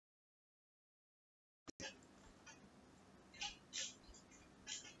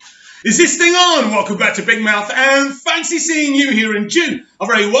Is this thing on? Welcome back to Big Mouth and fancy seeing you here in June. A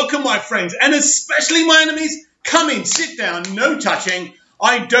very welcome, my friends, and especially my enemies. Come in, sit down, no touching.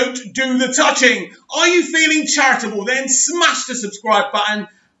 I don't do the touching. Are you feeling charitable? Then smash the subscribe button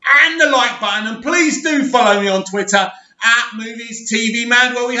and the like button, and please do follow me on Twitter at Movies TV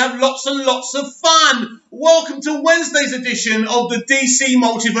Man, where we have lots and lots of fun. Welcome to Wednesday's edition of the DC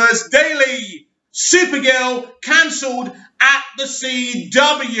Multiverse Daily. Supergirl cancelled at the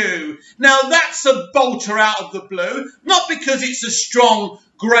CW. Now that's a bolter out of the blue, not because it's a strong,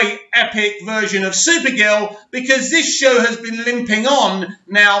 great, epic version of Supergirl, because this show has been limping on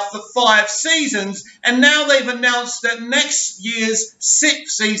now for 5 seasons, and now they've announced that next year's 6th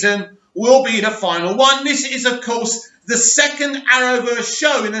season will be the final one. This is, of course, the second Arrowverse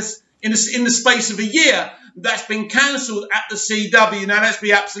show in the space of a year that's been cancelled at the CW. Now, let's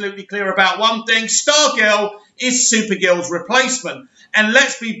be absolutely clear about one thing. Stargirl is Supergirl's replacement. And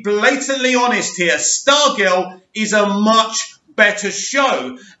let's be blatantly honest here. Stargirl is a much better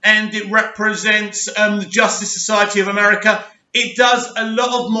show. And it represents the Justice Society of America. It does a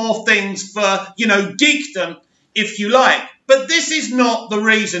lot of more things for, geekdom, if you like. But this is not the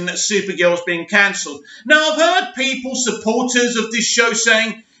reason that Supergirl's been cancelled. Now, I've heard people, supporters of this show,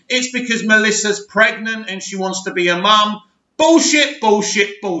 saying it's because Melissa's pregnant and she wants to be a mum. Bullshit,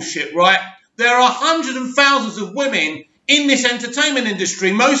 bullshit, bullshit, right? There are hundreds and thousands of women in this entertainment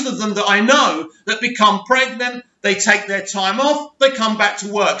industry, most of them that I know, that become pregnant, they take their time off, they come back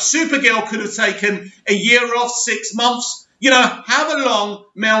to work. Supergirl could have taken a year off, 6 months, however long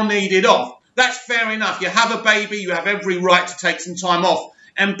Mel needed off. That's fair enough. You have a baby, you have every right to take some time off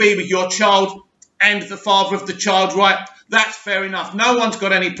and be with your child and the father of the child, right? That's fair enough. No one's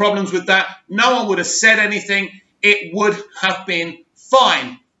got any problems with that. No one would have said anything. It would have been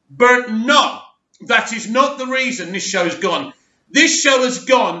fine. But no, that is not the reason this show's gone. This show has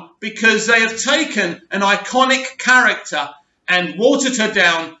gone because they have taken an iconic character and watered her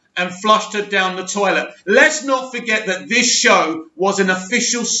down and flushed her down the toilet. Let's not forget that this show was an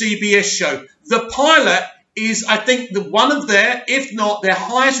official CBS show. The pilot is, I think, one of their, if not their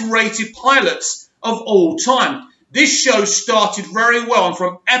highest rated pilots of all time. This show started very well, and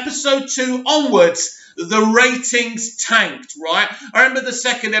from episode 2 onwards, the ratings tanked, right? I remember the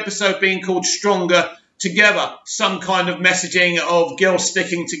second episode being called Stronger Together, some kind of messaging of girls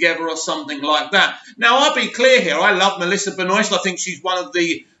sticking together or something like that. Now, I'll be clear here. I love Melissa Benoist. I think she's one of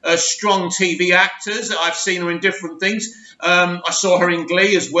the strong TV actors. I've seen her in different things. I saw her in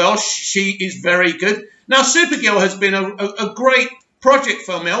Glee as well. She is very good. Now, Supergirl has been a great project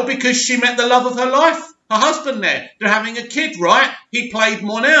for Mel because she met the love of her life. Her husband there. They're having a kid, right? He played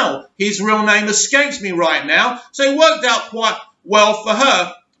Monel. His real name escapes me right now. So it worked out quite well for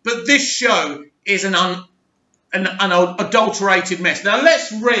her. But this show is an adulterated mess. Now,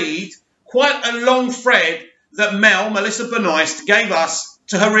 let's read quite a long thread that Melissa Benoist, gave us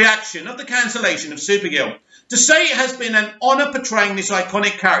to her reaction of the cancellation of Supergirl. To say it has been an honour portraying this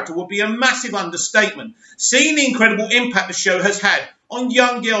iconic character would be a massive understatement. Seeing the incredible impact the show has had on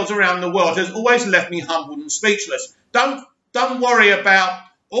young girls around the world has always left me humbled and speechless. Don't worry about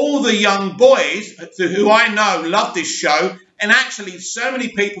all the young boys who I know love this show, and actually so many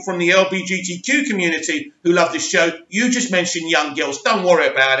people from the LGBTQ community who love this show. You just mentioned young girls. Don't worry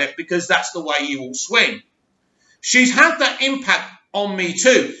about it, because that's the way you will swing. She's had that impact on me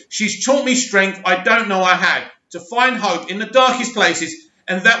too. She's taught me strength I don't know I had, to find hope in the darkest places,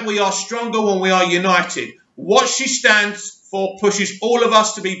 and that we are stronger when we are united. What she stands for pushes all of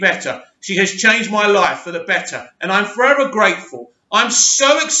us to be better. She has changed my life for the better, and I'm forever grateful. I'm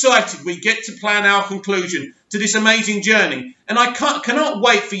so excited we get to plan our conclusion to this amazing journey, and I cannot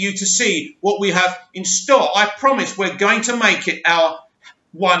wait for you to see what we have in store. I promise we're going to make it our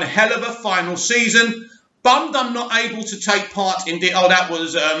one hell of a final season. Bummed I'm not able to take part in the... Oh, that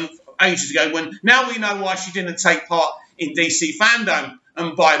was ages ago. Now we know why she didn't take part in DC Fandom.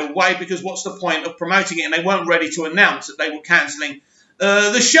 And by the way, because what's the point of promoting it? And they weren't ready to announce that they were cancelling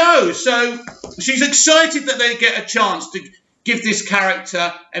the show. So she's excited that they get a chance to give this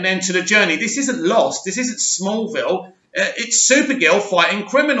character an end to the journey. This isn't Lost. This isn't Smallville. It's Supergirl fighting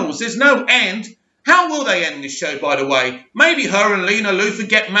criminals. There's no end. How will they end this show, by the way? Maybe her and Lena Luthor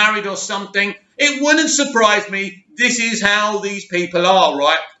get married or something. It wouldn't surprise me. This is how these people are,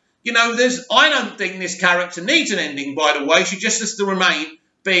 right? I don't think this character needs an ending, by the way. She just has to remain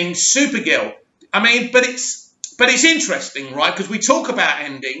being Supergirl. I mean, but it's interesting, right? Because we talk about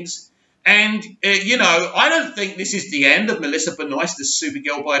endings, and, I don't think this is the end of Melissa Benoist as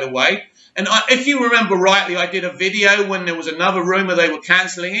Supergirl, by the way. And if you remember rightly, I did a video when there was another rumour they were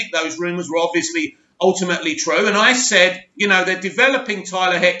cancelling it. Those rumours were obviously ultimately true. And I said, you know, they're developing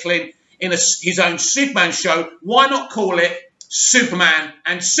Tyler Hoechlin in his own Superman show. Why not call it Superman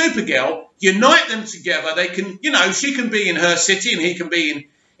and Supergirl? Unite them together. They can, you know, she can be in her city and he can be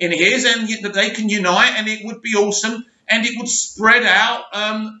in his, and they can unite, and it would be awesome. And it would spread out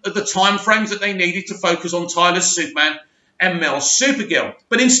the time frames that they needed to focus on Tyler's Superman and Mel's Supergirl.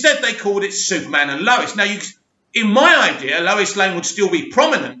 But instead, they called it Superman and Lois. Now, in my idea, Lois Lane would still be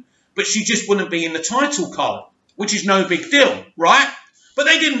prominent, but she just wouldn't be in the title card, which is no big deal, right? But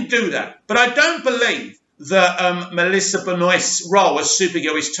they didn't do that. But I don't believe that Melissa Benoist's role as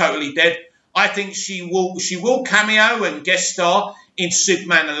Supergirl is totally dead. I think she will cameo and guest star in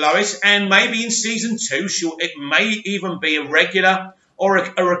Superman and Lois, and maybe in season 2, it may even be a regular or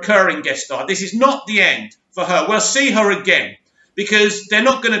a recurring guest star. This is not the end for her. We'll see her again, because they're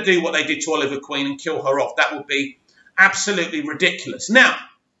not going to do what they did to Oliver Queen and kill her off. That would be absolutely ridiculous. Now,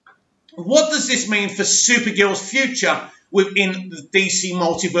 what does this mean for Supergirl's future within the DC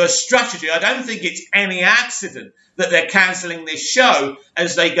multiverse strategy? I don't think it's any accident that they're cancelling this show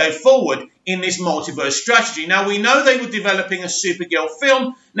as they go forward in this multiverse strategy. Now, we know they were developing a Supergirl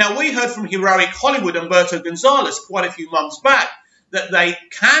film. Now, we heard from Heroic Hollywood, Humberto Gonzalez, quite a few months back, that they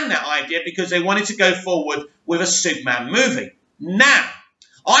canned that idea because they wanted to go forward with a Superman movie. Now,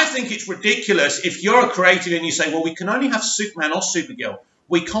 I think it's ridiculous if you're a creative and you say, well, we can only have Superman or Supergirl.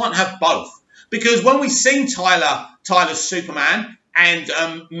 We can't have both. Because when we've seen Tyler's Superman and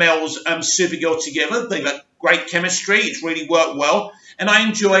Mel's Supergirl together, they've got great chemistry. It's really worked well. And I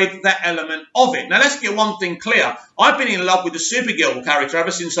enjoyed that element of it. Now, let's get one thing clear. I've been in love with the Supergirl character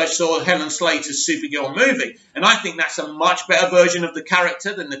ever since I saw Helen Slater's Supergirl movie. And I think that's a much better version of the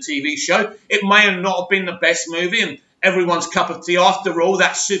character than the TV show. It may have not have been the best movie and everyone's cup of tea. After all,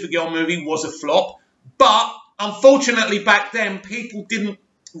 that Supergirl movie was a flop. But unfortunately, back then, people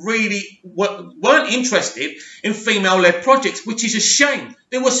weren't interested in female-led projects, which is a shame.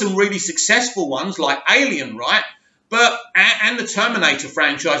 There were some really successful ones like Alien, right? And the Terminator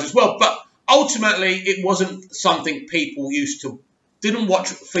franchise as well. But ultimately, it wasn't something people didn't watch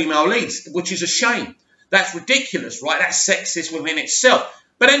female leads, which is a shame. That's ridiculous, right? That's sexist within itself.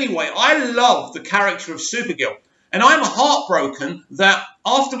 But anyway, I love the character of Supergirl. And I'm heartbroken that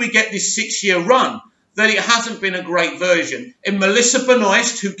after we get this 6-year run, that it hasn't been a great version. In Melissa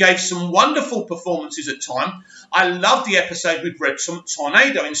Benoist, who gave some wonderful performances at time, I love the episode with Red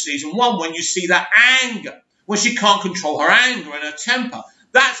Tornado in season 1 when you see that anger, when she can't control her anger and her temper.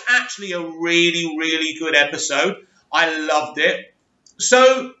 That's actually a really, really good episode. I loved it.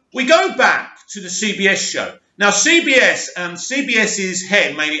 So we go back to the CBS show. Now, CBS's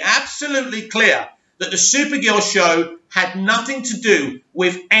head made it absolutely clear that the Supergirl show had nothing to do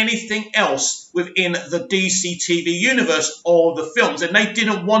with anything else within the DC TV universe or the films, and they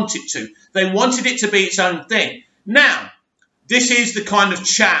didn't want it to. They wanted it to be its own thing. Now, this is the kind of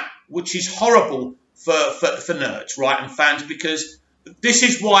chat which is horrible for nerds, right, and fans, because this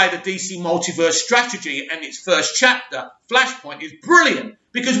is why the DC multiverse strategy and its first chapter, Flashpoint, is brilliant,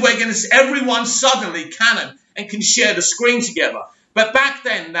 because we're going to see everyone suddenly canon and can share the screen together. But back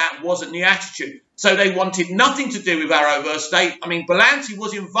then, that wasn't the attitude. So they wanted nothing to do with Arrowverse. Berlanti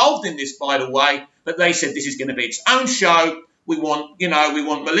was involved in this, by the way, but they said this is going to be its own show. We want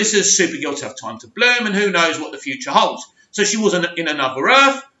Melissa's Supergirl to have time to bloom, and who knows what the future holds. So she was in another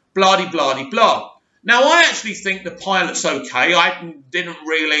Earth, blah-de-blah-de-blah. Now, I actually think the pilot's okay. I didn't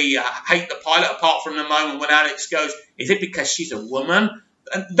really hate the pilot, apart from the moment when Alex goes, is it because she's a woman?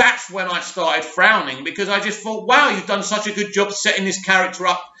 And that's when I started frowning, because I just thought, wow, you've done such a good job setting this character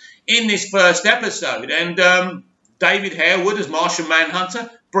up in this first episode. And David Harewood as Martian Manhunter,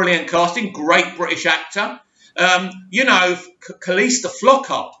 brilliant casting, great British actor. Calista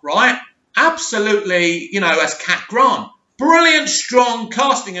Flockhart, right? Absolutely, as Cat Grant. Brilliant, strong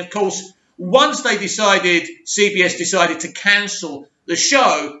casting. Of course, once CBS decided to cancel the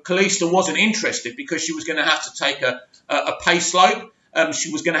show, Calista wasn't interested because she was going to have to take a pay slope.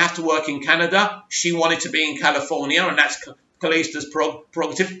 She was going to have to work in Canada. She wanted to be in California, and that's Calista's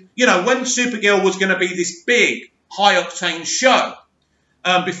prerogative. When Supergirl was going to be this big, high-octane show,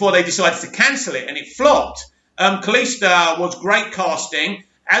 before they decided to cancel it, and it flopped, Calista was great casting,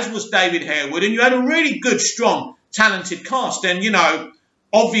 as was David Harewood, and you had a really good, strong, talented cast. And,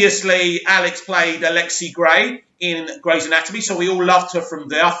 obviously, Alex played Alexi Gray in Grey's Anatomy, so we all loved her from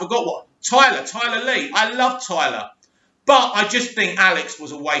there. I forgot what. Tyler Lee. I love Tyler. But I just think Alex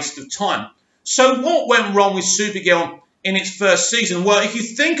was a waste of time. So what went wrong with Supergirl in its first season? Well, if you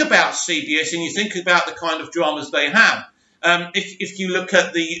think about CBS and you think about the kind of dramas they have, if you look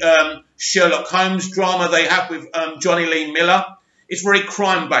at the Sherlock Holmes drama they have with Johnny Lee Miller, It's very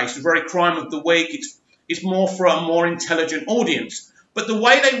crime-based, very crime of the week. It's more for a more intelligent audience. But the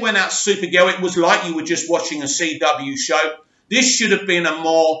way they went out Supergirl, it was like you were just watching a CW show. This should have been a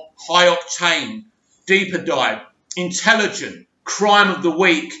more high-octane, deeper dive, intelligent, crime of the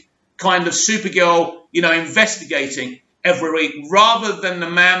week kind of Supergirl, investigating every week, rather than the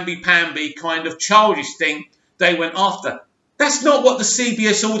mamby-pamby kind of childish thing they went after. That's not what the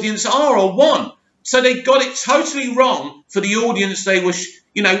CBS audience are or want. So they got it totally wrong for the audience. They wanted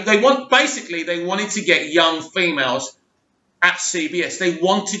to get young females at CBS. They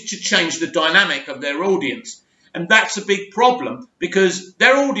wanted to change the dynamic of their audience. And that's a big problem because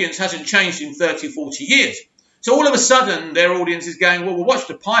their audience hasn't changed in 30, 40 years. So all of a sudden, their audience is going, well, we'll watch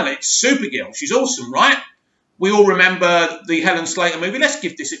the pilot. It's Supergirl. She's awesome, right? We all remember the Helen Slater movie. Let's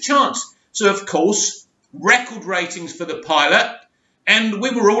give this a chance. So, of course, record ratings for the pilot. And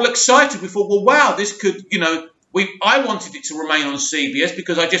we were all excited. We thought, well, wow, this could, I wanted it to remain on CBS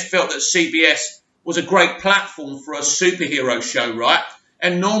because I just felt that CBS was a great platform for a superhero show, right?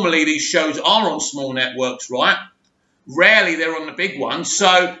 And normally these shows are on small networks, right? Rarely they're on the big ones.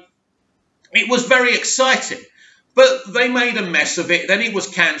 So it was very exciting. But they made a mess of it. Then it was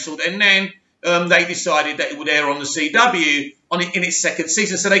cancelled. And then they decided that it would air on the CW in its second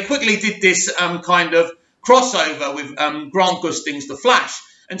season. So they quickly did this kind of crossover with Grant Gusting's The Flash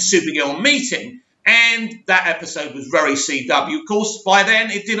and Supergirl meeting. And that episode was very CW. Of course, by then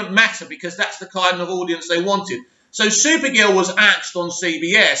it didn't matter because that's the kind of audience they wanted. So Supergirl was axed on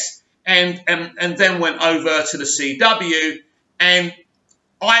CBS and then went over to the CW. And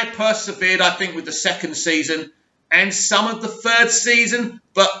I persevered, I think, with the second season and some of the third season,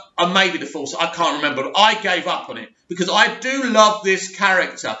 but maybe the fourth. I can't remember. But I gave up on it because I do love this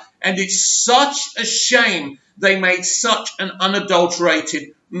character. And it's such a shame they made such an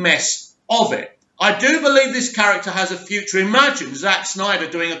unadulterated mess of it. I do believe this character has a future. Imagine Zack Snyder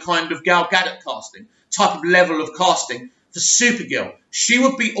doing a kind of Gal Gadot casting, type of level of casting for Supergirl. She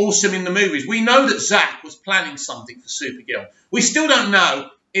would be awesome in the movies. We know that Zack was planning something for Supergirl. We still don't know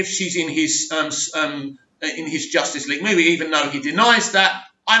if she's in his Justice League movie, even though he denies that.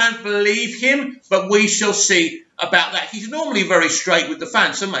 I don't believe him, but we shall see about that. He's normally very straight with the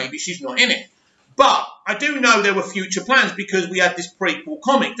fans, so maybe she's not in it. But I do know there were future plans because we had this prequel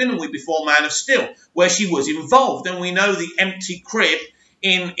comic, didn't we, before Man of Steel, where she was involved. And we know the empty crib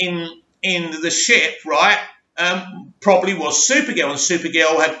in the ship, right, probably was Supergirl. And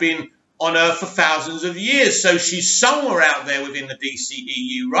Supergirl had been on Earth for thousands of years. So she's somewhere out there within the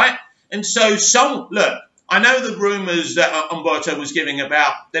DCEU, right? And so look, I know the rumours that Umberto was giving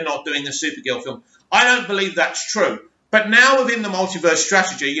about they're not doing a Supergirl film. I don't believe that's true. But now within the multiverse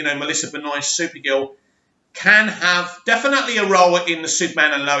strategy, Melissa Benoist's Supergirl can have definitely a role in the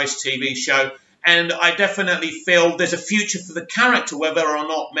Superman and Lois TV show. And I definitely feel there's a future for the character. Whether or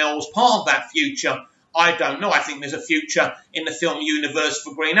not Mel's part of that future, I don't know. I think there's a future in the film universe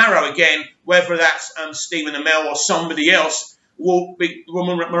for Green Arrow. Again, whether that's Stephen Amell or somebody else will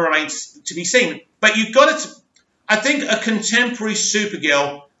remain to be seen. But you've got to, I think a contemporary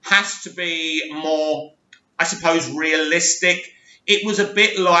Supergirl has to be more, I suppose, realistic. It was a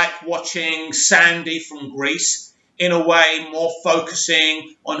bit like watching Sandy from Grease, in a way, more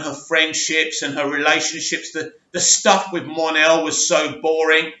focusing on her friendships and her relationships. The stuff with Mon-El was so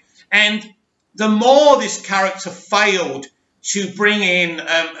boring. And the more this character failed to bring in,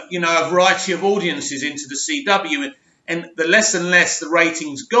 a variety of audiences into the CW, and the less and less the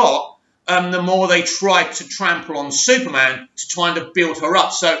ratings got, the more they tried to trample on Superman to try to build her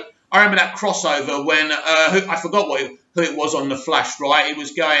up. So I remember that crossover when, I forgot who it was on The Flash, right? It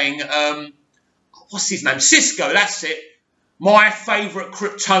was going, what's his name? Cisco, that's it. My favourite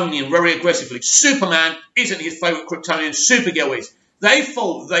Kryptonian, very aggressively. Superman isn't his favourite Kryptonian, Supergirl is. They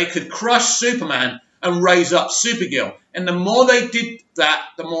thought they could crush Superman and raise up Supergirl. And the more they did that,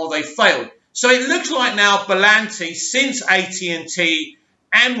 the more they failed. So it looks like now Berlanti, since AT&T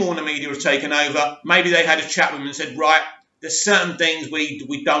and Warner Media have taken over, maybe they had a chat with him and said, right, there's certain things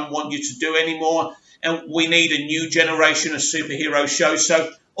we don't want you to do anymore, and we need a new generation of superhero shows.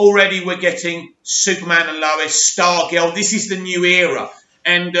 So already we're getting Superman and Lois, Stargirl. This is the new era.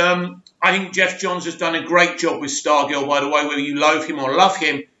 And I think Jeff Johns has done a great job with Stargirl, by the way, whether you loathe him or love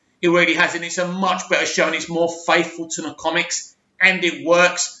him. He really has, and it's a much better show, and it's more faithful to the comics, and it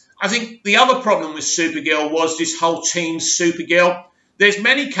works. I think the other problem with Supergirl was this whole Team Supergirl. There's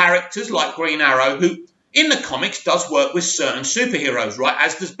many characters like Green Arrow who, in the comics, does work with certain superheroes, right?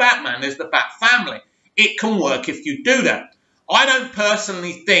 As does Batman. There's the Bat family. It can work if you do that. I don't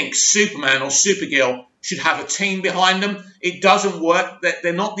personally think Superman or Supergirl should have a team behind them. It doesn't work.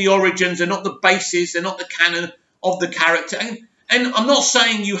 They're not the origins. They're not the basis. They're not the canon of the character. And And I'm not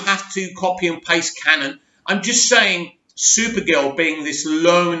saying you have to copy and paste canon. I'm just saying Supergirl being this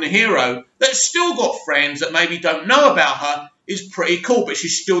lone hero that's still got friends that maybe don't know about her is pretty cool, but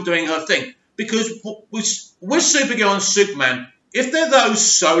she's still doing her thing. Because with Supergirl and Superman, if they're those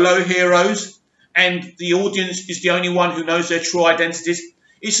solo heroes and the audience is the only one who knows their true identities,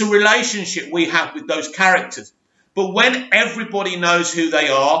 it's a relationship we have with those characters. But when everybody knows who they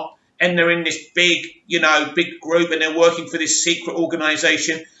are and they're in this big, big group and they're working for this secret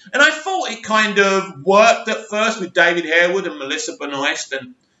organization, and I thought it kind of worked at first with David Harewood and Melissa Benoist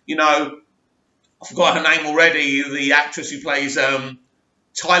and, I forgot her name already, the actress who plays I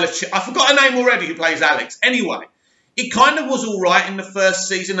forgot her name already, who plays Alex. Anyway, it kind of was all right in the first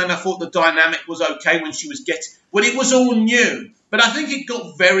season, and I thought the dynamic was okay when it was all new. But I think it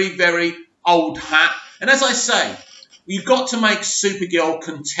got very, very old hat. And as I say, you've got to make Supergirl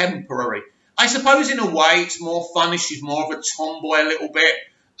contemporary. I suppose in a way it's more fun if she's more of a tomboy a little bit,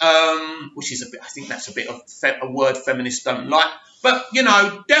 which is I think that's a bit of a word feminists don't like. But,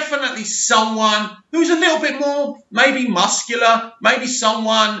 definitely someone who's a little bit more maybe muscular, maybe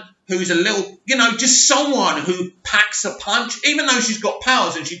someone who's a little, just someone who packs a punch, even though she's got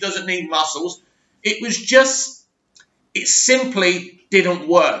powers and she doesn't need muscles. It simply didn't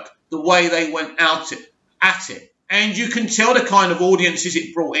work the way they went at it. And you can tell the kind of audiences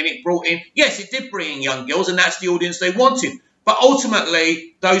it brought in. Yes, it did bring in young girls, and that's the audience they wanted. But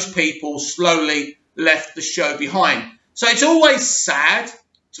ultimately, those people slowly left the show behind. So it's always sad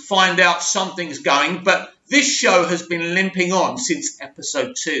to find out something's going, but this show has been limping on since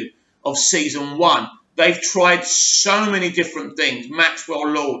episode 2 of season 1. They've tried so many different things. Maxwell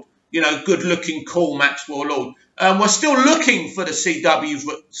Lord, good-looking, cool Maxwell Lord. We're still looking for the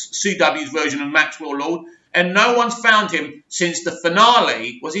CW's version of Maxwell Lord, and no one's found him since the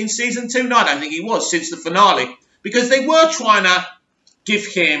finale. Was he in season 2? No, I don't think he was, since the finale, because they were trying to give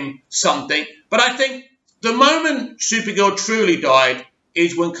him something. But I think the moment Supergirl truly died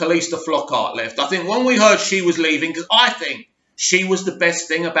is when Calista Flockhart left. I think when we heard she was leaving, because I think she was the best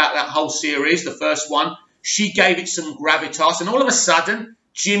thing about that whole series, the first one. She gave it some gravitas, and all of a sudden,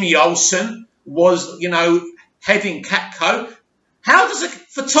 Jimmy Olsen was, heading Catco. How does a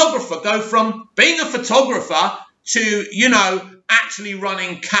photographer go from being a photographer to, actually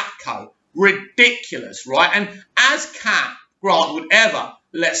running Catco? Ridiculous, right? And as Cat Grant would ever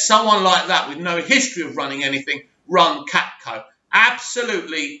let someone like that with no history of running anything run Catco.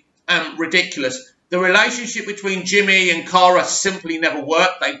 Absolutely ridiculous. The relationship between Jimmy and Kara simply never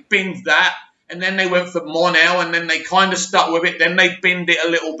worked. They binned that, and then they went for Mon-El, and then they kind of stuck with it. Then they binned it a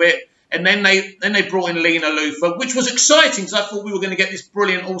little bit, and then they brought in Lena Luthor, which was exciting because I thought we were going to get this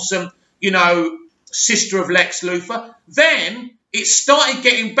brilliant, awesome, sister of Lex Luthor. Then it started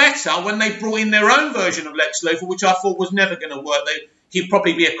getting better when they brought in their own version of Lex Luthor, which I thought was never going to work. He'd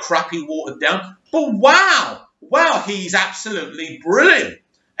probably be a crappy, watered down. But wow, he's absolutely brilliant.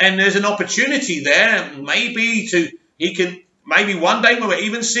 And there's an opportunity there, maybe one day we'll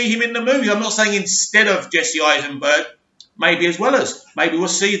even see him in the movie. I'm not saying instead of Jesse Eisenberg, maybe as well as. Maybe we'll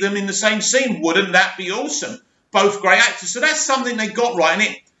see them in the same scene. Wouldn't that be awesome? Both great actors. So that's something they got right.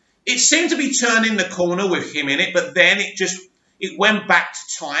 And it seemed to be turning the corner with him in it, but then it went back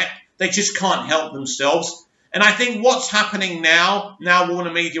to type. They just can't help themselves. And I think what's happening now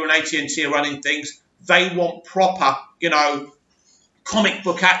Warner Media and AT&T are running things, they want proper, comic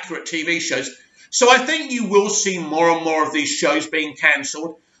book accurate TV shows. So I think you will see more and more of these shows being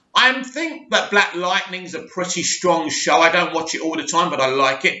cancelled. I think that Black Lightning's a pretty strong show. I don't watch it all the time, but I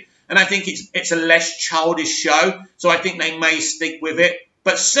like it. And I think it's a less childish show, so I think they may stick with it.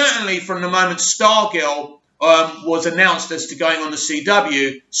 But certainly from the moment Stargirl was announced as to going on the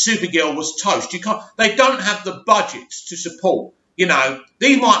CW, Supergirl was toast. They don't have the budgets to support.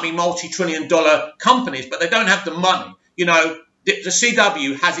 These might be multi-trillion-dollar companies, but they don't have the money. The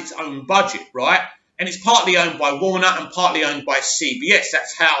CW has its own budget, right? And it's partly owned by Warner and partly owned by CBS.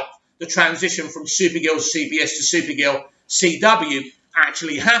 That's how the transition from Supergirl CBS to Supergirl CW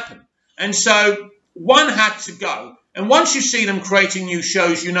actually happened. And so one had to go. And once you see them creating new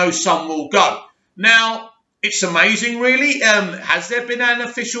shows, some will go. Now, it's amazing, really. Has there been an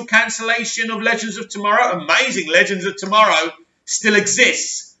official cancellation of Legends of Tomorrow? Amazing. Legends of Tomorrow still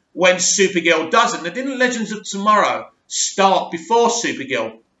exists when Supergirl doesn't. Now, didn't Legends of Tomorrow start before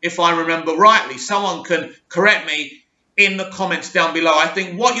Supergirl, if I remember rightly? Someone can correct me in the comments down below. I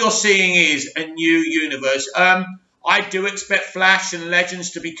think what you're seeing is a new universe. I do expect Flash and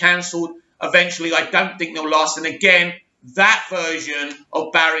Legends to be cancelled eventually. I don't think they'll last. And again, that version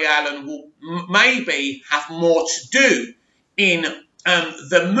of Barry Allen will maybe have more to do in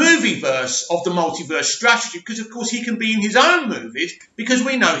the movieverse of the multiverse strategy, because of course he can be in his own movies, because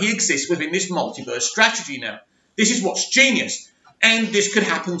we know he exists within this multiverse strategy now. This is what's genius. And this could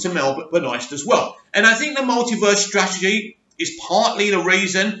happen to Mel Benoist as well. And I think the multiverse strategy is partly the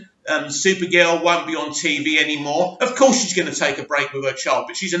reason Supergirl won't be on TV anymore. Of course she's going to take a break with her child,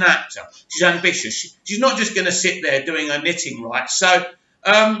 but she's an actor. She's ambitious. She's not just going to sit there doing her knitting, right? So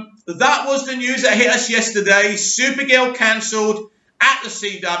that was the news that hit us yesterday. Supergirl cancelled at the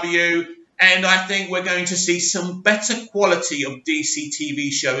CW. And I think we're going to see some better quality of DC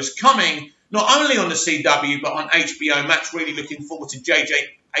TV shows coming, not only on the CW, but on HBO Max. Really looking forward to J.J.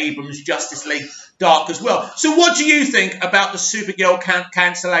 Abrams' Justice League Dark as well. So what do you think about the Supergirl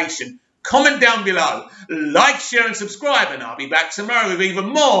cancellation? Comment down below. Like, share and subscribe, and I'll be back tomorrow with even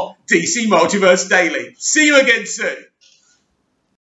more DC Multiverse Daily. See you again soon.